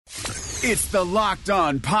It's the Locked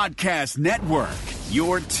On Podcast Network,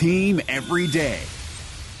 your team every day.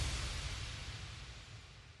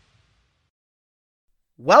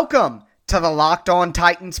 Welcome to the Locked On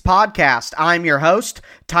Titans podcast. I'm your host,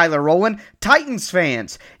 Tyler Rowland. Titans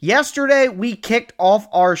fans, yesterday we kicked off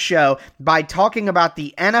our show by talking about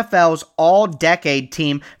the NFL's all-decade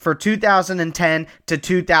team for 2010 to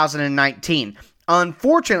 2019.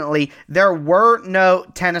 Unfortunately, there were no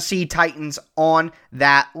Tennessee Titans on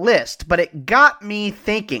that list, but it got me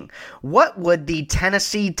thinking, what would the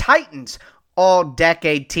Tennessee Titans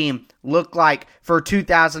all-decade team look like for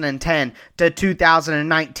 2010 to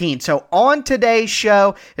 2019. So on today's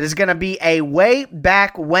show, it is going to be a way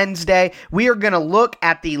back Wednesday. We are going to look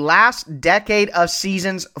at the last decade of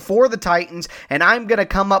seasons for the Titans, and I'm going to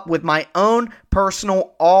come up with my own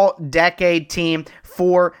personal all-decade team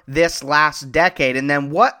for this last decade. And then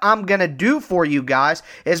what I'm going to do for you guys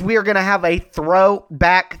is we are going to have a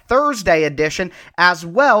Throwback Thursday edition as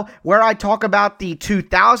well, where I talk about the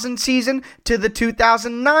 2000 season to the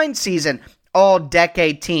 2009 season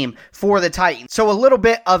all-decade team for the Titans. So a little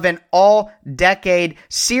bit of an all-decade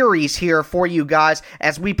series here for you guys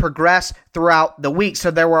as we progress throughout the week.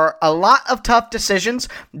 So there were a lot of tough decisions.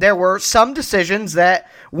 There were some decisions that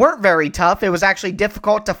weren't very tough. It was actually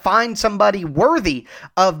difficult to find somebody worthy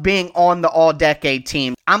of being on the all-decade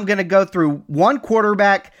team. I'm going to go through one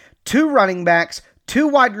quarterback, two running backs, two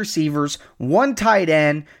wide receivers, one tight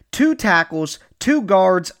end, two tackles, two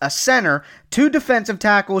guards, a center, two defensive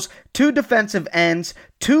tackles, two defensive ends,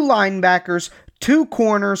 two linebackers, two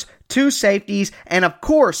corners, two safeties, and of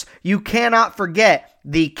course, you cannot forget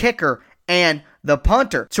the kicker and the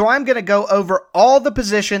punter. So I'm going to go over all the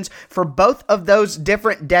positions for both of those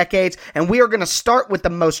different decades, and we are going to start with the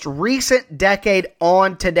most recent decade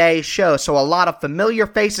on today's show. So a lot of familiar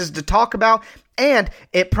faces to talk about, and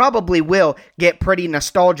it probably will get pretty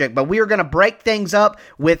nostalgic, but we are going to break things up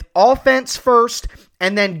with offense first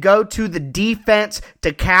and then go to the defense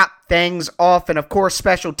to cap things off. And of course,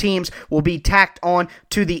 special teams will be tacked on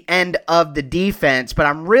to the end of the defense. But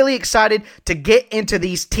I'm really excited to get into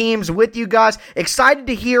these teams with you guys. Excited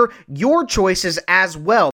to hear your choices as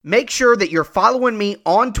well. Make sure that you're following me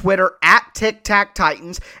on Twitter at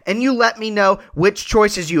TicTacTitans, and you let me know which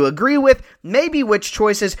choices you agree with, maybe which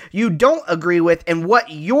choices you don't agree with, and what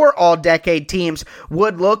your all-decade teams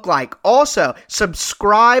would look like. Also,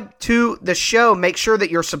 subscribe to the show. Make sure that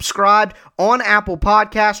you're subscribed on Apple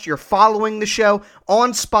Podcasts, you're following the show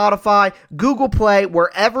on Spotify, Google Play,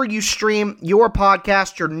 wherever you stream your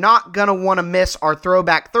podcast. You're not going to want to miss our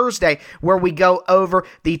Throwback Thursday, where we go over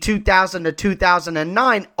the 2000 to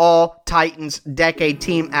 2009 All-Titans decade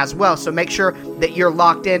team as well. So make sure that you're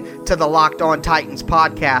locked in to the Locked On Titans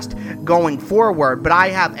podcast going forward. But I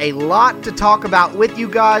have a lot to talk about with you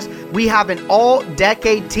guys. We have an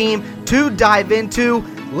all-decade team to dive into.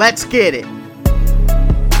 Let's get it.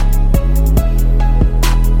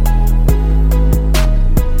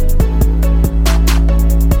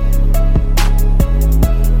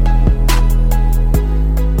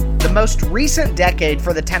 The most recent decade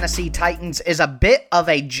for the Tennessee Titans is a bit of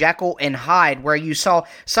a Jekyll and Hyde, where you saw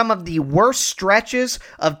some of the worst stretches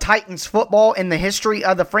of Titans football in the history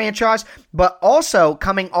of the franchise, but also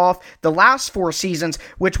coming off the last four seasons,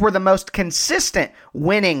 which were the most consistent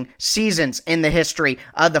winning seasons in the history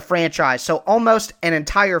of the franchise. So almost an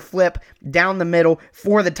entire flip down the middle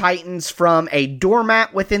for the Titans, from a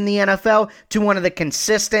doormat within the NFL to one of the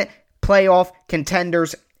consistent playoff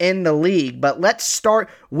contenders in the league. But let's start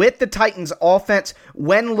with the Titans offense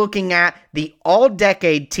when looking at the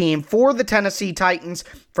all-decade team for the Tennessee Titans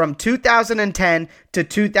from 2010 to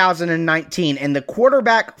 2019. And the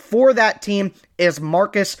quarterback for that team is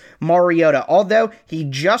Marcus Mariota. Although he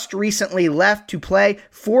just recently left to play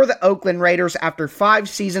for the Oakland Raiders after 5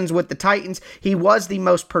 seasons with the Titans, he was the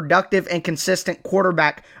most productive and consistent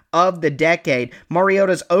quarterback of the decade.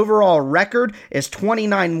 Mariota's overall record is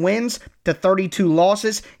 29 wins to 32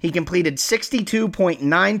 losses. He completed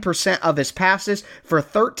 62.9% of his passes for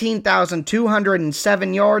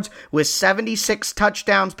 13,207 yards with 76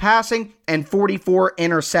 touchdowns passing and 44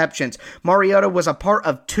 interceptions. Mariota was a part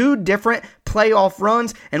of 2 different playoff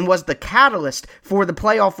runs and was the catalyst for the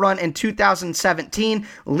playoff run in 2017,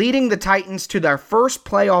 leading the Titans to their first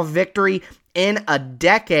playoff victory in a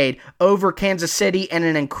decade over Kansas City, and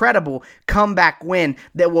an incredible comeback win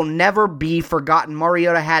that will never be forgotten.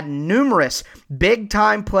 Mariota had numerous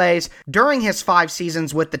big-time plays during his 5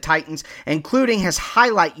 seasons with the Titans, including his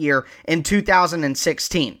highlight year in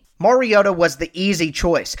 2016. Mariota was the easy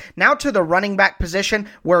choice. Now to the running back position,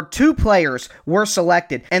 where two players were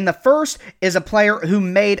selected. And the first is a player who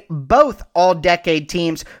made both all-decade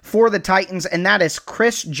teams for the Titans, and that is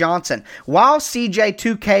Chris Johnson. While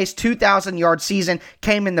CJ2K's 2,000-yard season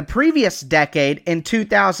came in the previous decade, in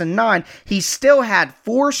 2009, he still had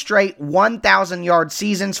 4 straight 1,000-yard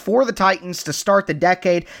seasons for the Titans to start the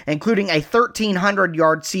decade, including a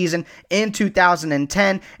 1,300-yard season in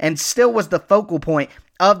 2010, and still was the focal point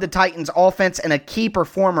of the Titans offense and a key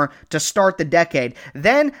performer to start the decade.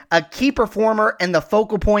 Then a key performer and the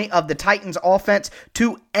focal point of the Titans offense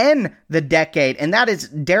to end the decade, and that is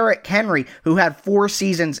Derrick Henry, who had 4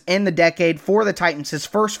 seasons in the decade for the Titans, his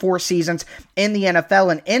first 4 seasons in the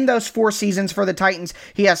NFL, and in those 4 seasons for the Titans,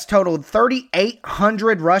 he has totaled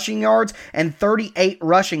 3,800 rushing yards and 38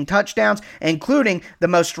 rushing touchdowns, including the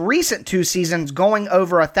most recent 2 seasons going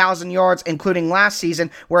over 1,000 yards, including last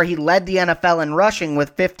season where he led the NFL in rushing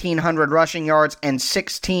with 1,500 rushing yards and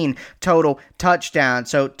 16 total touchdowns.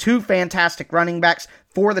 So 2 fantastic running backs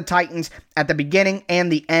for the Titans at the beginning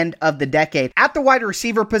and the end of the decade. At the wide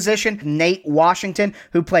receiver position, Nate Washington,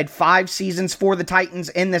 who played 5 seasons for the Titans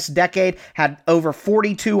in this decade, had over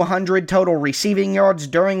 4,200 total receiving yards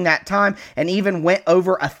during that time, and even went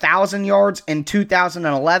over 1,000 yards in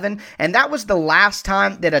 2011. And that was the last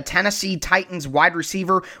time that a Tennessee Titans wide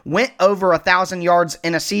receiver went over 1,000 yards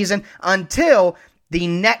in a season until the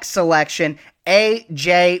next selection,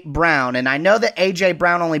 A.J. Brown. And I know that A.J.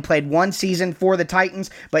 Brown only played 1 season for the Titans,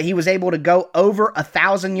 but he was able to go over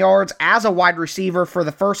 1,000 yards as a wide receiver for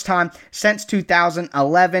the first time since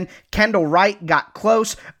 2011. Kendall Wright got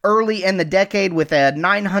close early in the decade with a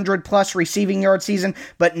 900-plus receiving yard season,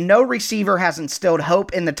 but no receiver has instilled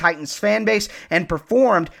hope in the Titans fan base and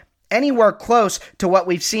performed anywhere close to what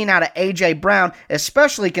we've seen out of A.J. Brown,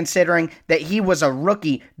 especially considering that he was a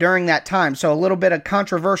rookie during that time. So a little bit of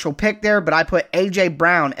controversial pick there, but I put A.J.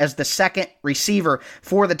 Brown as the second receiver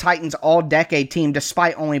for the Titans all-decade team,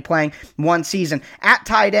 despite only playing 1 season. At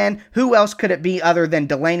tight end, who else could it be other than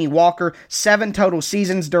Delanie Walker? 7 total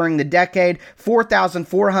seasons during the decade,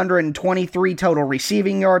 4,423 total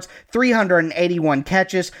receiving yards, 381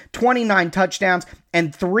 catches, 29 touchdowns,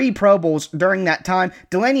 and 3 Pro Bowls during that time.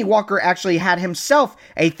 Delanie Walker actually had himself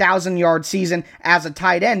a 1,000-yard season as a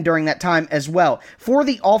tight end during that time as well. For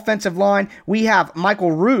the offensive line, we have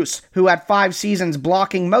Michael Roos, who had 5 seasons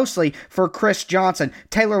blocking mostly for Chris Johnson.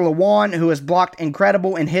 Taylor Lewan, who has blocked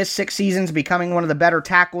incredible in his 6 seasons, becoming one of the better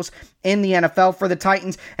tackles in the NFL for the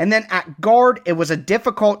Titans. And then at guard, it was a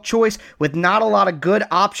difficult choice with not a lot of good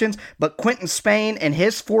options, but Quentin Spain in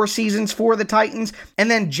his 4 seasons for the Titans. And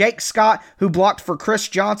then Jake Scott, who blocked for Chris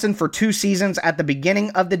Johnson for 2 seasons at the beginning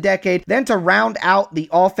of the decade. Then to round out the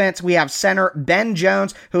offense, we have center Ben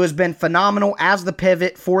Jones, who has been phenomenal as the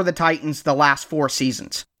pivot for the Titans the last 4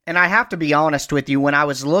 seasons. And I have to be honest with you, when I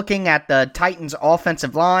was looking at the Titans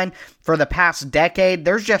offensive line for the past decade,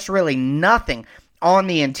 there's just really nothing on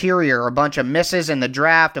the interior. A bunch of misses in the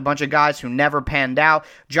draft, a bunch of guys who never panned out.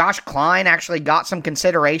 Josh Klein actually got some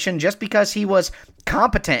consideration just because he was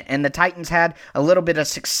competent and the Titans had a little bit of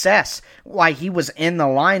success while he was in the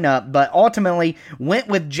lineup, but ultimately went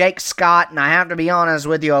with Jake Scott. And I have to be honest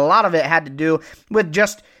with you, a lot of it had to do with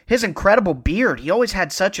just his incredible beard. He always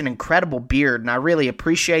had such an incredible beard, and I really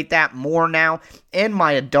appreciate that more now in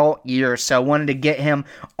my adult years. So I wanted to get him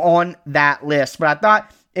on that list, but I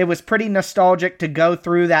thought it was pretty nostalgic to go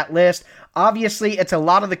through that list. Obviously, it's a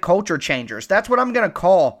lot of the culture changers. That's what I'm going to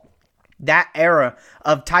call that era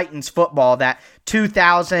of Titans football, that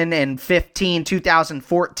 2015,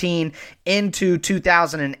 2014 into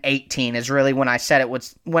 2018 is really when I said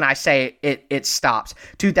it stops.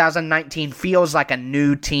 2019 feels like a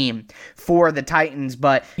new team for the Titans,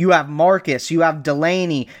 but you have Marcus, you have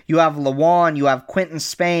Delanie, you have Lewan, you have Quentin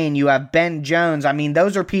Spain, you have Ben Jones. I mean,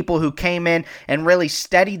 those are people who came in and really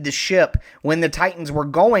steadied the ship when the Titans were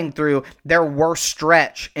going through their worst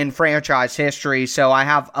stretch in franchise history. So I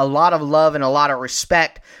have a lot of love and a lot of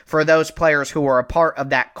respect for those players who were a part of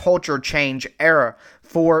that culture change era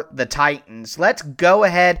for the Titans. Let's go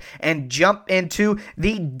ahead and jump into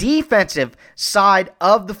the defensive side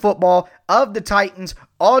of the football of the Titans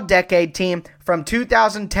all-decade team from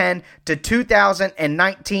 2010 to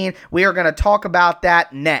 2019. We are going to talk about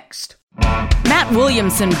that next. Matt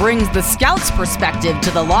Williamson brings the scout's perspective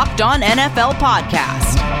to the Locked On NFL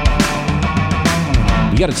podcast.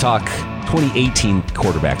 We got to talk 2018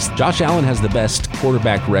 quarterbacks. Josh Allen has the best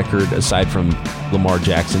quarterback record aside from Lamar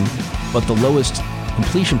Jackson, but the lowest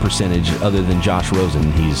completion percentage other than Josh Rosen.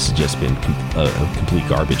 He's just been complete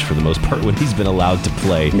garbage for the most part when he's been allowed to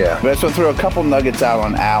play. Yeah, but I just want to throw a couple nuggets out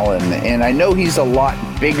on Allen, and I know he's a lot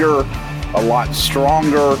bigger a lot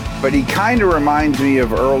stronger, but he kind of reminds me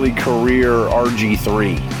of early career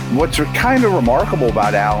RG3. What's kind of remarkable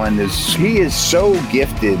about Allen is he is so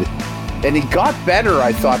gifted, and he got better,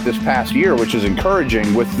 I thought, this past year, which is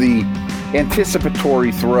encouraging with the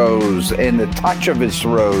anticipatory throws and the touch of his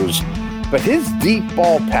throws. But his deep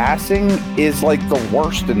ball passing is like the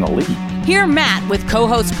worst in the league. Hear Matt with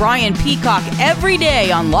co-host Brian Peacock every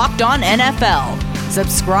day on Locked On NFL.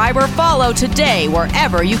 Subscribe or follow today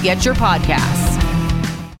wherever you get your podcasts.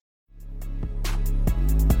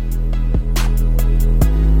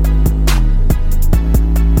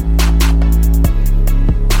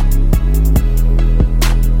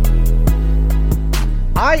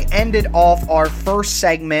 I ended off our first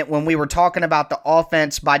segment when we were talking about the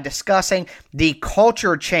offense by discussing the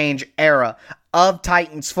culture change era of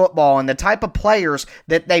Titans football and the type of players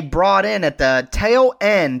that they brought in at the tail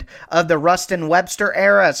end of the Rustin Webster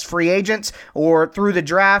era as free agents or through the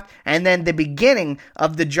draft, and then the beginning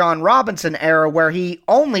of the John Robinson era where he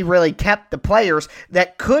only really kept the players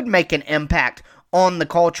that could make an impact on the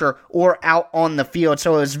culture or out on the field.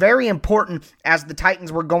 So it was very important as the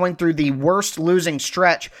Titans were going through the worst losing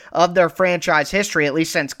stretch of their franchise history, at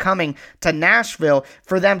least since coming to Nashville,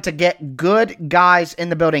 for them to get good guys in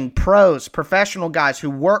the building, pros, professional guys who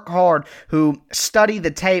work hard, who study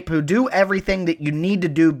the tape, who do everything that you need to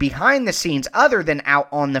do behind the scenes other than out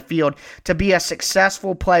on the field to be a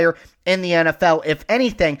successful player in the NFL, if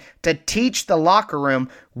anything, to teach the locker room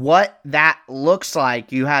what that looks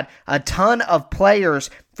like. You had a ton of players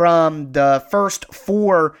from the first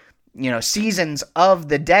four seasons of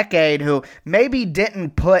the decade who maybe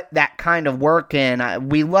didn't put that kind of work in.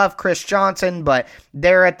 We love Chris Johnson, but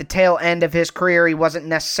there at the tail end of his career, he wasn't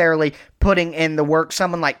necessarily putting in the work.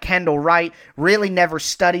 Someone like Kendall Wright really never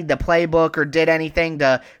studied the playbook or did anything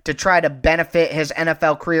to try to benefit his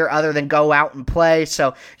NFL career other than go out and play.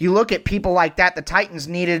 So you look at people like that, the Titans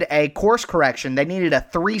needed a course correction. They needed a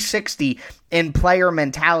 360 in player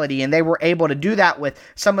mentality, and they were able to do that with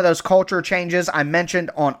some of those culture changes I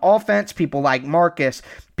mentioned on offense. People like Marcus,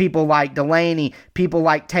 people like Delaney, people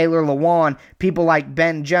like Taylor Lewan, people like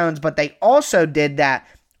Ben Jones, but they also did that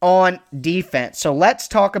on defense. So let's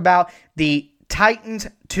talk about the Titans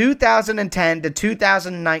 2010 to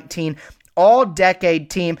 2019 all-decade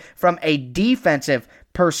team from a defensive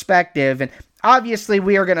perspective. And obviously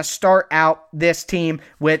we are going to start out this team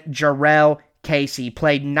with Jurrell Casey.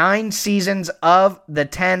 Played 9 seasons of the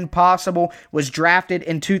 10 possible, was drafted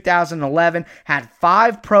in 2011, had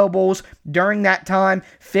 5 Pro Bowls during that time,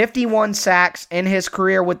 51 sacks in his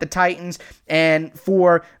career with the Titans, and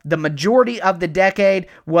for the majority of the decade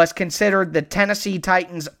was considered the Tennessee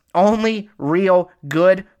Titans' only real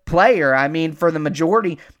good player. I mean, for the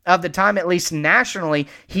majority of the time, at least nationally,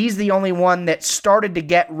 he's the only one that started to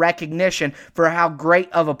get recognition for how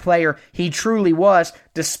great of a player he truly was,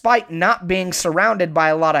 despite not being surrounded by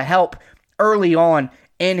a lot of help early on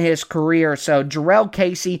in his career. So Jurrell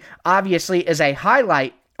Casey obviously is a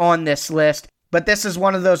highlight on this list. But this is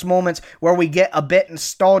one of those moments where we get a bit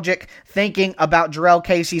nostalgic thinking about Jurrell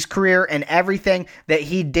Casey's career and everything that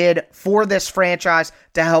he did for this franchise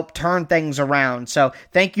to help turn things around. So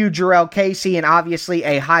thank you, Jurrell Casey, and obviously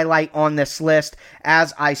a highlight on this list.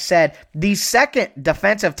 As I said, the second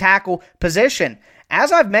defensive tackle position.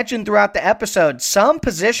 As I've mentioned throughout the episode, some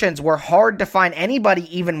positions were hard to find anybody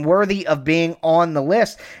even worthy of being on the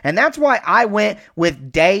list, and that's why I went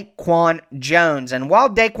with Daquan Jones. And while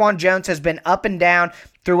Daquan Jones has been up and down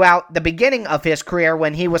throughout the beginning of his career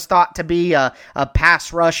when he was thought to be a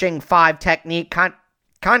pass-rushing 5 technique,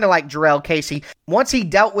 kind of like Jurrell Casey, once he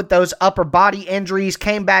dealt with those upper body injuries,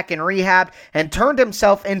 came back in rehab, and turned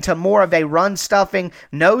himself into more of a run-stuffing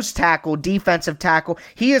nose tackle, defensive tackle,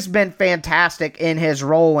 he has been fantastic in his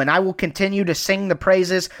role, and I will continue to sing the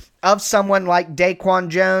praises of someone like Daquan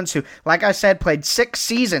Jones, who, like I said, played 6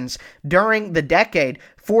 seasons during the decade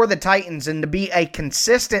for the Titans, and to be a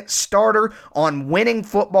consistent starter on winning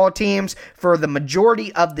football teams for the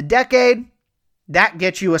majority of the decade, that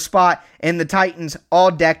gets you a spot in the Titans'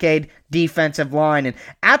 all-decade defensive line. And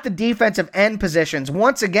at the defensive end positions,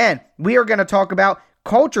 once again, we are going to talk about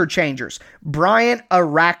culture changers. Brian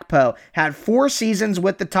Orakpo had 4 seasons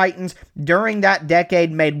with the Titans during that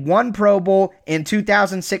decade, made 1 Pro Bowl in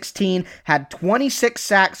 2016, had 26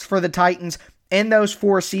 sacks for the Titans in those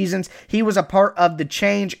 4 seasons. He was a part of the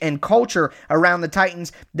change in culture around the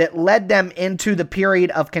Titans that led them into the period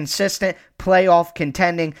of consistent playoff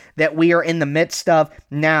contending that we are in the midst of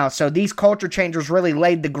now. So these culture changers really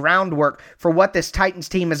laid the groundwork for what this Titans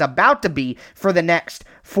team is about to be for the next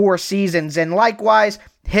 4 seasons. And likewise,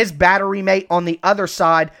 his battery mate on the other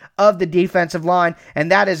side of the defensive line,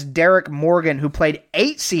 and that is Derek Morgan, who played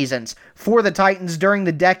 8 seasons for the Titans during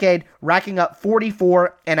the decade, racking up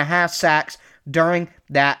 44.5 sacks during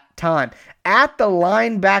that time. At the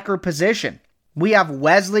linebacker position, we have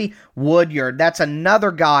Wesley Woodyard. That's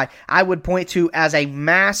another guy I would point to as a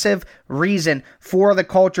massive reason for the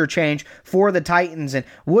culture change for the Titans. And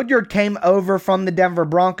Woodyard came over from the Denver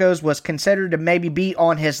Broncos, was considered to maybe be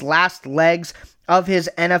on his last legs of his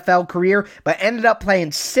NFL career, but ended up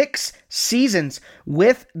playing 6 seasons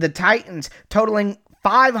with the Titans, totaling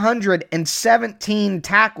 517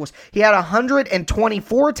 tackles. He had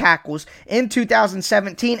 124 tackles in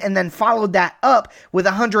 2017 and then followed that up with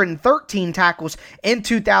 113 tackles in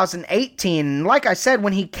 2018. And like I said,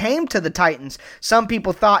 when he came to the Titans, some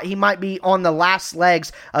people thought he might be on the last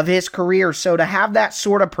legs of his career. So to have that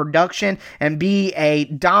sort of production and be a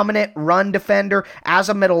dominant run defender as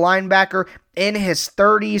a middle linebacker in his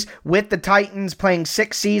 30s with the Titans, playing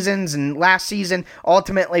 6 seasons, and last season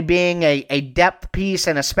ultimately being a depth piece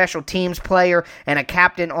and a special teams player and a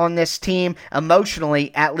captain on this team,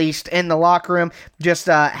 emotionally at least in the locker room, just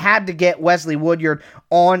had to get Wesley Woodyard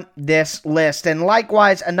on this list. And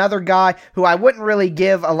likewise, another guy who I wouldn't really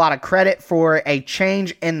give a lot of credit for a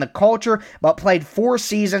change in the culture, but played 4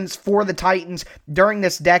 seasons for the Titans during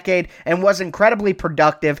this decade and was incredibly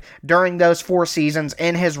productive during those 4 seasons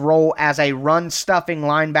in his role as a run-stuffing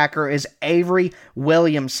linebacker, is Avery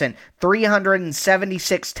Williamson.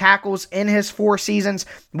 376 tackles in his 4 seasons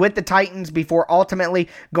with the Titans before ultimately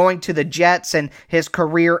going to the Jets and his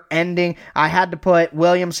career ending. I had to put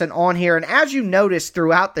Williamson on here, and as you notice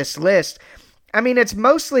throughout this list, I mean, it's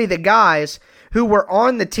mostly the guys who were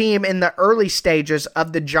on the team in the early stages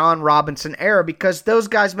of the John Robinson era, because those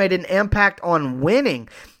guys made an impact on winning.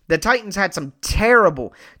 The Titans had some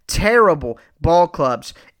terrible ball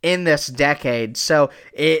clubs in this decade, so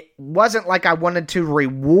it wasn't like I wanted to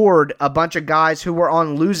reward a bunch of guys who were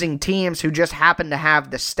on losing teams who just happened to have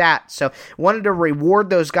the stats. So wanted to reward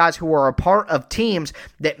those guys who were a part of teams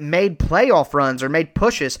that made playoff runs or made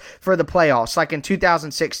pushes for the playoffs, like in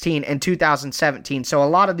 2016 and 2017. So a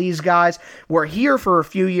lot of these guys were here for a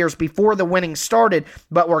few years before the winning started,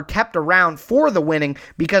 but were kept around for the winning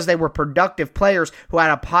because they were productive players who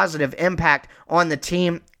had a positive impact on the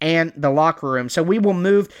team and the locker room. So we will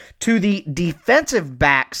move to the defensive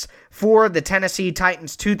backs for the Tennessee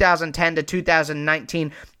Titans 2010 to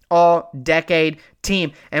 2019 all-decade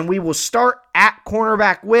team. And we will start at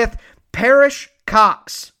cornerback with Parrish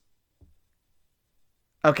Cox.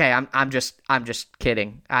 Okay, I'm just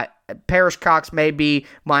kidding. Parrish Cox may be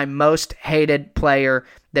my most hated player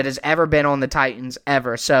that has ever been on the Titans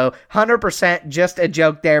ever. So 100% just a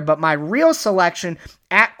joke there. But my real selection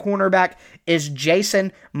at cornerback is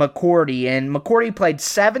Jason McCourty. And McCourty played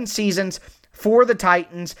 7 seasons for the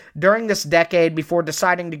Titans during this decade before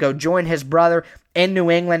deciding to go join his brother in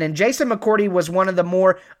New England. And Jason McCourty was one of the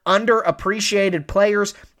more underappreciated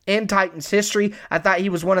players in Titans history. I thought he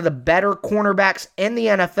was one of the better cornerbacks in the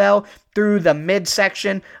NFL through the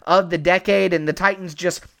midsection of the decade, and the Titans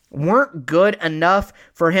just weren't good enough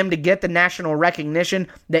for him to get the national recognition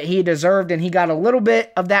that he deserved, and he got a little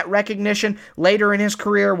bit of that recognition later in his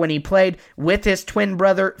career when he played with his twin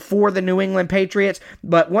brother for the New England Patriots,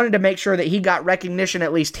 but wanted to make sure that he got recognition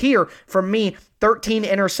at least here. For me, 13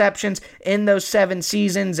 interceptions in those 7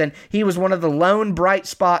 seasons, and he was one of the lone bright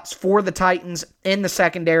spots for the Titans in the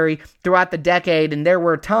secondary throughout the decade, and there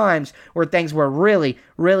were times where things were really,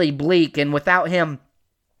 really bleak, and without him,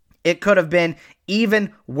 it could have been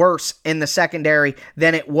even worse in the secondary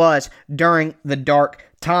than it was during the dark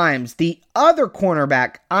times. The other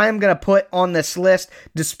cornerback I'm going to put on this list,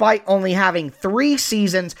 despite only having 3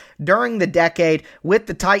 seasons during the decade with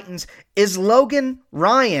the Titans, is Logan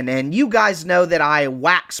Ryan. And you guys know that I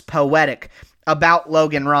wax poetic about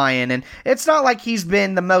Logan Ryan, and it's not like he's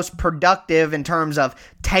been the most productive in terms of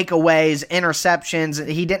takeaways, interceptions.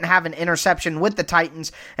 He didn't have an interception with the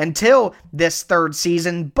Titans until this 3rd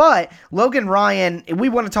season, but Logan Ryan, we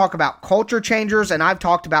want to talk about culture changers, and I've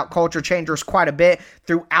talked about culture changers quite a bit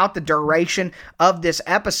throughout the duration of this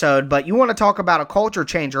episode, but you want to talk about a culture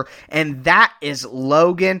changer, and that is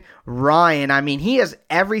Logan Ryan. I mean, he is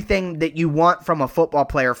everything that you want from a football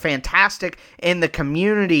player. Fantastic in the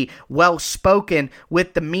community, well-spoken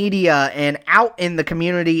with the media and out in the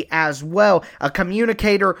community as well. A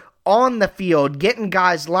communicator on the field, getting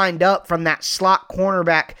guys lined up from that slot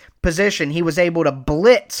cornerback position. He was able to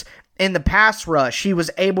blitz in the pass rush. He was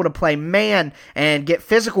able to play man and get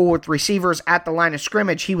physical with receivers at the line of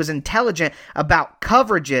scrimmage. He was intelligent about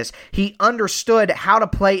coverages. He understood how to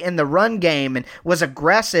play in the run game and was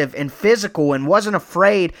aggressive and physical and wasn't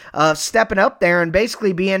afraid of stepping up there and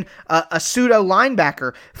basically being a pseudo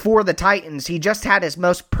linebacker for the Titans. He just had his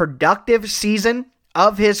most productive season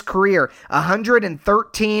of his career.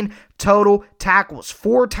 113 total tackles,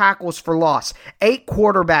 4 tackles for loss, 8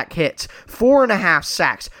 quarterback hits, 4.5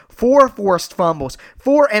 sacks, 4 forced fumbles,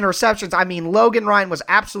 4 interceptions. I mean, Logan Ryan was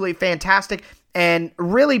absolutely fantastic and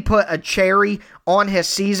really put a cherry on his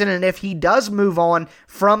season. And if he does move on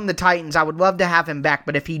from the Titans, I would love to have him back.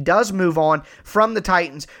 But if he does move on from the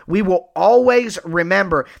Titans, we will always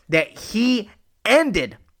remember that he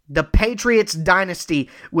ended the Patriots dynasty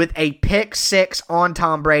with a pick 6 on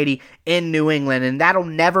Tom Brady in New England, and that'll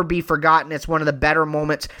never be forgotten. It's one of the better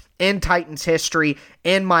moments in Titans history,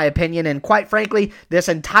 in my opinion, and quite frankly, this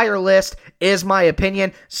entire list is my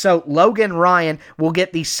opinion, so Logan Ryan will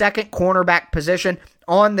get the second cornerback position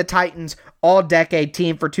on the Titans all-decade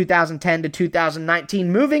team for 2010 to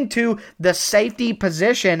 2019. Moving to the safety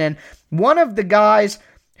position, and one of the guys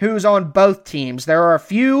who's on both teams, there are a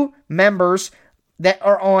few members that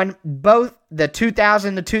are on both the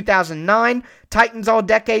 2000 to 2009 Titans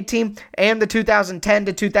All-Decade team and the 2010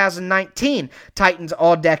 to 2019 Titans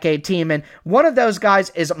All-Decade team. And one of those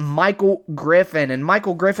guys is Michael Griffin. And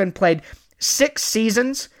Michael Griffin played 6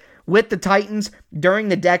 seasons with the Titans during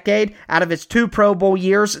the decade. Out of his 2 Pro Bowl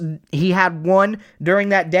years, he had 1 during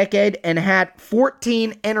that decade and had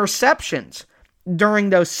 14 interceptions during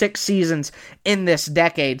those 6 seasons in this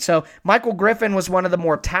decade. So Michael Griffin was one of the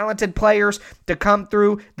more talented players to come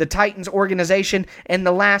through the Titans organization in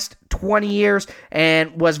the last 20 years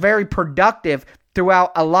and was very productive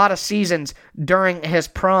throughout a lot of seasons during his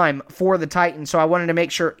prime for the Titans. So I wanted to make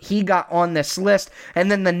sure he got on this list. And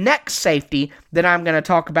then the next safety that I'm going to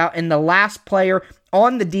talk about, and the last player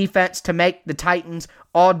on the defense to make the Titans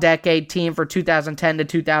All-Decade team for 2010 to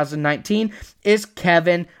 2019 is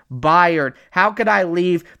Kevin Byard. How could I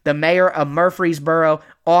leave the mayor of Murfreesboro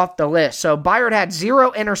off the list? So Byard had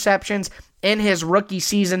 0 interceptions in his rookie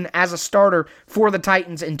season as a starter for the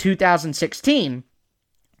Titans in 2016.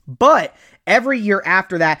 But every year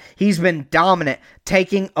after that, he's been dominant,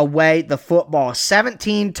 taking away the football.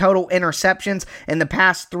 17 total interceptions in the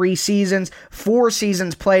past 3 seasons, 4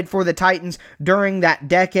 seasons played for the Titans during that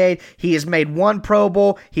decade. He has made 1 Pro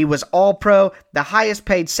Bowl. He was All-Pro, the highest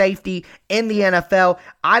paid safety in the NFL.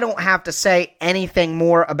 I don't have to say anything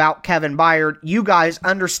more about Kevin Byard. You guys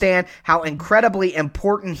understand how incredibly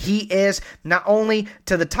important he is, not only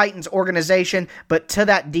to the Titans organization, but to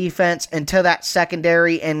that defense and to that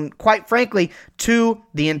secondary, and quite frankly, to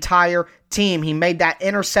the entire team. He made that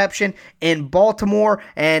interception in Baltimore,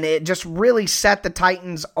 and it just really set the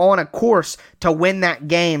Titans on a course to win that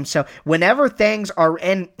game. So whenever things are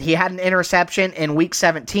in, he had an interception in week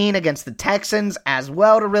 17 against the Texans as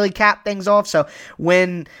well to really cap things off. So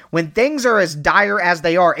when things are as dire as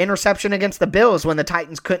they are, interception against the Bills when the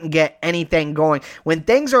Titans couldn't get anything going, when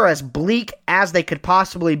things are as bleak as they could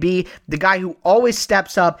possibly be, the guy who always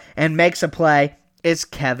steps up and makes a play is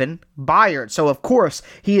Kevin Byard. So, of course,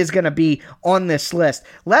 he is going to be on this list.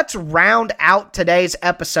 Let's round out today's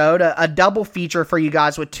episode, a double feature for you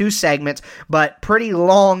guys with 2 segments, but pretty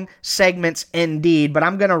long segments indeed. But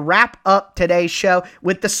I'm going to wrap up today's show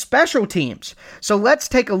with the special teams. So let's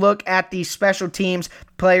take a look at the special teams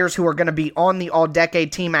players who are going to be on the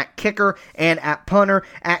All-Decade team at kicker and at punter.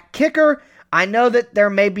 At kicker, I know that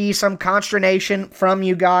there may be some consternation from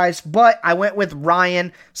you guys, but I went with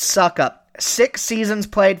Ryan Succop. 6 seasons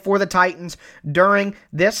played for the Titans during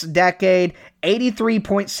this decade,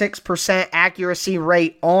 83.6% accuracy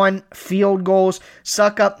rate on field goals.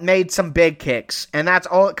 Succop made some big kicks, and that's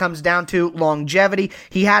all it comes down to, longevity.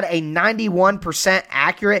 He had a 91%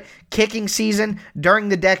 accurate kicking season during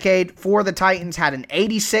the decade for the Titans, had an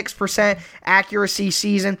 86% accuracy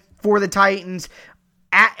season for the Titans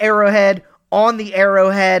at Arrowhead, on the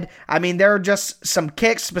Arrowhead. I mean, there are just some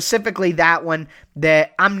kicks, specifically that one,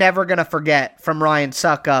 that I'm never going to forget from Ryan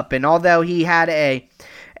Succop. And although he had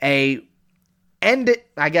he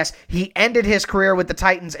ended his career with the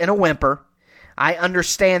Titans in a whimper, I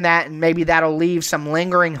understand that, and maybe that'll leave some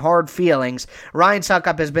lingering hard feelings. Ryan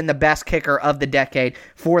Succop has been the best kicker of the decade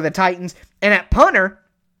for the Titans. And at punter,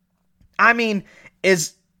 I mean,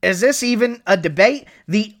 is this even a debate?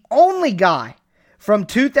 The only guy from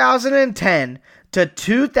 2010 to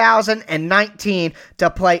 2019 to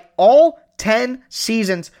play all 10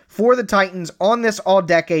 seasons for the Titans on this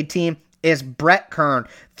all-decade team is Brett Kern.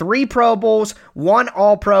 3 Pro Bowls, 1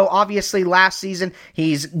 All-Pro. Obviously, last season,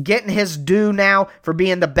 he's getting his due now for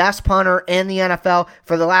being the best punter in the NFL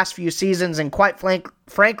for the last few seasons, and quite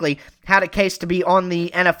frankly, had a case to be on the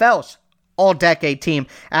NFL's all-decade team,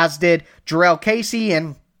 as did Jurrell Casey,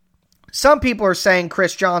 and some people are saying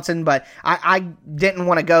Chris Johnson, but I didn't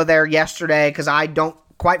want to go there yesterday because I don't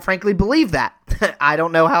quite frankly believe that. I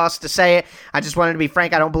don't know how else to say it. I just wanted to be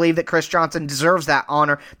frank. I don't believe that Chris Johnson deserves that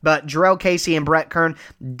honor, but Jurrell Casey and Brett Kern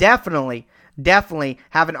definitely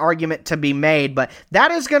have an argument to be made. But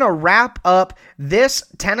that is going to wrap up this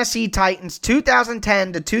Tennessee Titans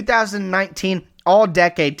 2010 to 2019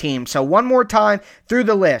 all-decade team. So one more time through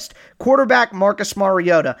the list. Quarterback Marcus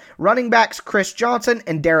Mariota. Running backs Chris Johnson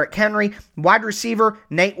and Derrick Henry. Wide receiver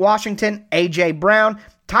Nate Washington, A.J. Brown.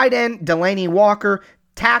 Tight end Delanie Walker.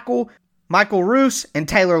 Tackle Michael Roos and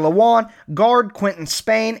Taylor Lewan. Guard Quentin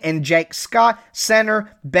Spain and Jake Scott.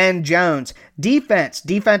 Center Ben Jones.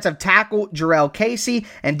 Defensive tackle Jurrell Casey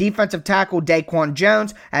and defensive tackle Daquan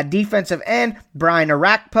Jones. At defensive end, Brian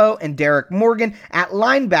Arakpo and Derek Morgan. At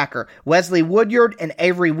linebacker, Wesley Woodyard and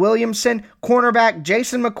Avery Williamson. Cornerback,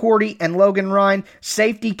 Jason McCourty and Logan Ryan.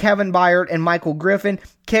 Safety, Kevin Byard and Michael Griffin.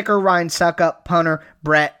 Kicker, Ryan Suckup. Punter,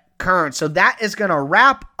 Brett Kern. So that is going to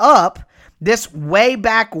wrap up this way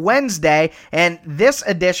back Wednesday and this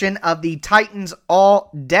edition of the Titans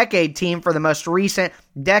all-decade team for the most recent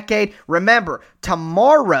decade. Remember,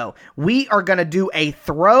 tomorrow we are going to do a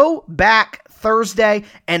throwback Thursday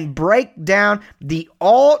and break down the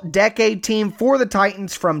all-decade team for the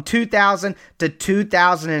Titans from 2000 to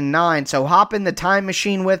 2009. So hop in the time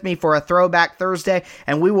machine with me for a throwback Thursday,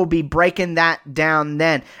 and we will be breaking that down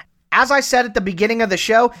then. As I said at the beginning of the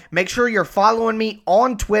show, make sure you're following me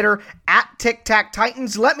on Twitter at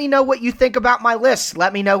TicTacTitans. Let me know what you think about my list.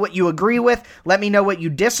 Let me know what you agree with. Let me know what you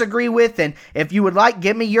disagree with. And if you would like,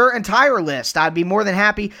 give me your entire list. I'd be more than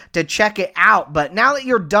happy to check it out. But now that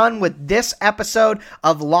you're done with this episode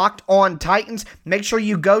of Locked On Titans, make sure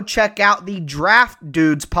you go check out the Draft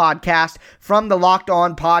Dudes podcast from the Locked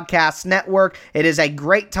On Podcast Network. It is a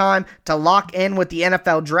great time to lock in with the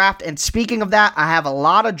NFL Draft. And speaking of that, I have a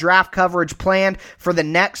lot of draft coverage planned for the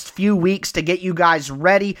next few weeks to get you guys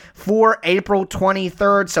ready for April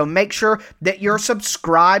 23rd. So make sure that you're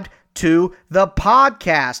subscribed to the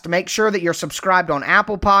podcast. Make sure that you're subscribed on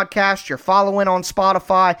Apple Podcasts, you're following on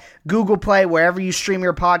Spotify, Google Play, wherever you stream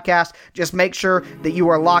your podcast. Just make sure that you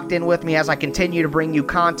are locked in with me as I continue to bring you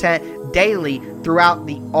content daily throughout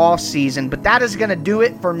the off season. But that is going to do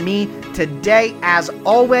it for me today. As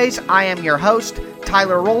always, I am your host,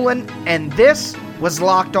 Tyler Rowland, and this was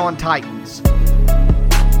Locked On Titans.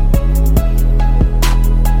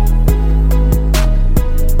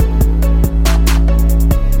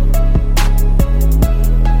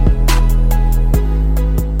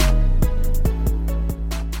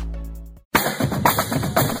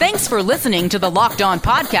 Thanks for listening to the Locked On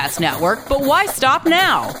Podcast Network, but why stop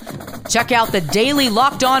now? Check out the daily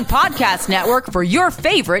Locked On Podcast Network for your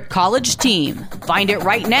favorite college team. Find it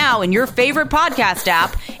right now in your favorite podcast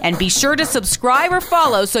app, and be sure to subscribe or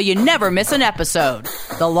follow so you never miss an episode.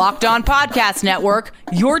 The Locked On Podcast Network,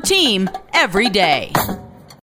 your team every day.